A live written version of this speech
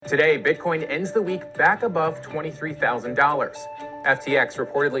Today, Bitcoin ends the week back above $23,000. FTX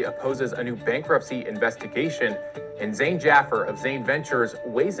reportedly opposes a new bankruptcy investigation, and Zane Jaffer of Zane Ventures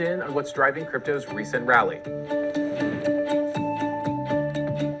weighs in on what's driving crypto's recent rally.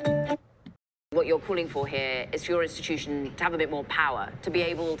 What you're calling for here is for your institution to have a bit more power, to be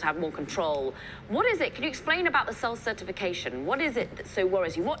able to have more control. What is it? Can you explain about the self-certification? What is it that so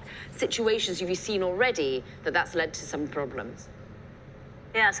worries you? What situations have you seen already that's led to some problems?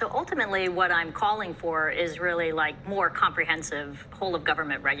 Yeah, so ultimately what I'm calling for is really like more comprehensive whole of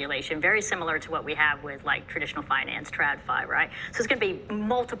government regulation, very similar to what we have with like traditional finance, TradFi, right? So it's going to be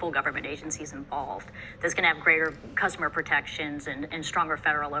multiple government agencies involved. That's going to have greater customer protections and stronger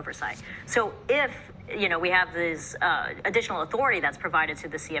federal oversight. So if, we have this additional authority that's provided to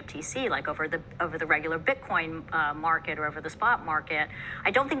the CFTC, like over the regular Bitcoin market or over the spot market,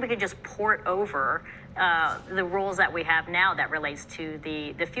 I don't think we can just port over the rules that we have now that relates to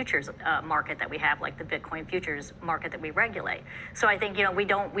the futures market that we have, like the Bitcoin futures market that we regulate. So I think we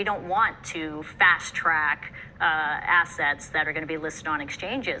don't want to fast track assets that are going to be listed on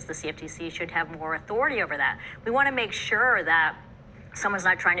exchanges. The CFTC should have more authority over that. We want to make sure that someone's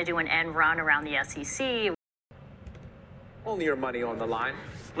not trying to do an end run around the SEC. Only your money on the line.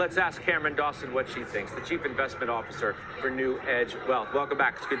 Let's ask Cameron Dawson what she thinks, the Chief Investment Officer for New Edge Wealth. Welcome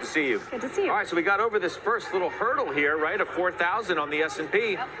back. It's good to see you. Good to see you. All right, so we got over this first little hurdle here, right, of 4,000 on the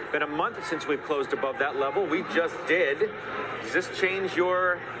S&P. Yep. Been a month since we've closed above that level. We just did. Does this change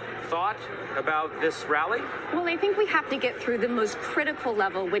your thought about this rally? Well, I think we have to get through the most critical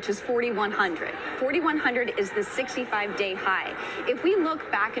level, which is 4,100. 4,100 is the 65-day high. If we look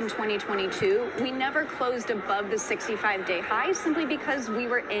back in 2022, we never closed above the 65-day high simply because we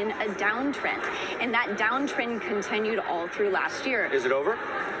were in a downtrend, and that downtrend continued all through last year. Is it over?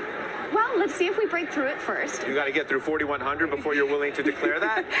 Well, let's see if we break through it first. You got to get through 4,100 before you're willing to declare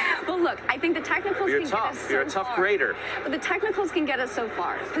that? Well, look, I think the technicals can get us so far. You're a tough grader. But the technicals can get us so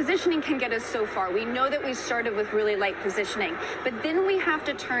far. Positioning can get us so far. We know that we started with really light positioning, but then we have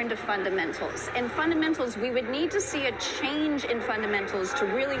to turn to fundamentals. And fundamentals, we would need to see a change in fundamentals to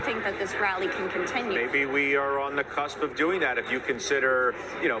really think that this rally can continue. Maybe we are on the cusp of doing that if you consider,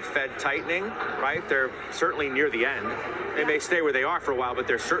 Fed tightening, right? They're certainly near the end. They may stay where they are for a while, but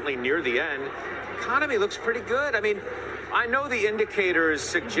they're certainly near the end. Economy looks pretty good. I mean, I know the indicators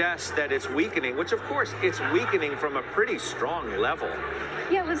suggest that it's weakening, which of course it's weakening from a pretty strong level.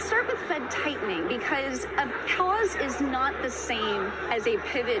 Yeah, let's start with Fed tightening, because a pause is not the same as a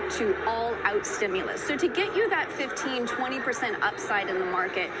pivot to all-out stimulus. So to get you that 15-20% upside in the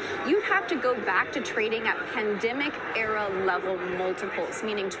market, you'd have to go back to trading at pandemic-era level multiples,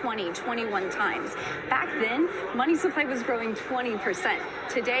 meaning 20, 21 times. Back then, money supply was growing 20%.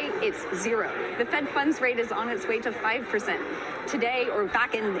 Today, it's 0. The Fed funds rate is on its way to 5%. Today, or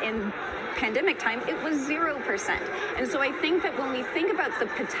back in pandemic time, it was 0%. And so I think that when we think about the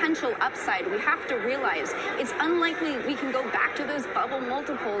potential upside, we have to realize it's unlikely we can go back to those bubble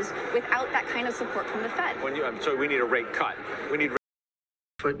multiples without that kind of support from the Fed. So we need a rate cut. We need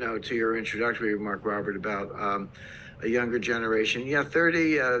footnote to your introductory remark, Robert, about a younger generation. Yeah,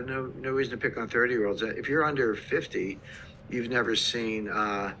 30, no reason to pick on 30-year-olds. If you're under 50, you've never seen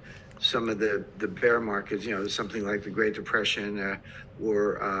some of the bear markets, something like the Great Depression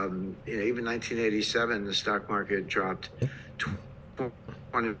or even 1987, the stock market dropped 20.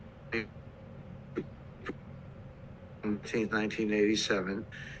 1987.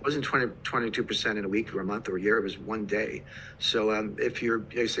 It wasn't 22% in a week or a month or a year. It was one day. So if you're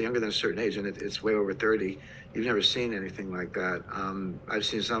younger than a certain age, and it's way over 30, you've never seen anything like that. I've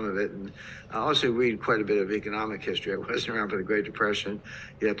seen some of it, and I also read quite a bit of economic history. I wasn't around for the Great Depression.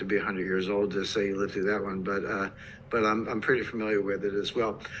 You have to be 100 years old to say you lived through that one, but I'm pretty familiar with it as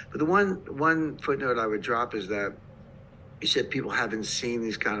well. But the one footnote I would drop is that you said people haven't seen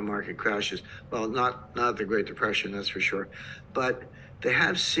these kind of market crashes. Well, not the Great Depression, that's for sure. But they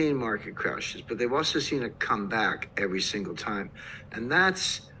have seen market crashes, but they've also seen it come back every single time. And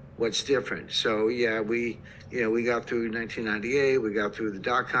that's what's different. So yeah, we got through 1998, we got through the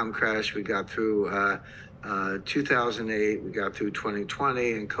dot-com crash, we got through 2008, we got through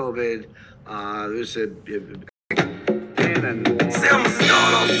 2020 and COVID. There's Say I'ma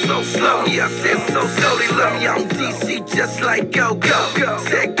start off so slow, yeah, I said so slowly. Love me, I'm DC just like go, go, go.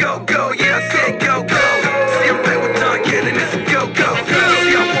 Said go, go, yeah, I said go, go.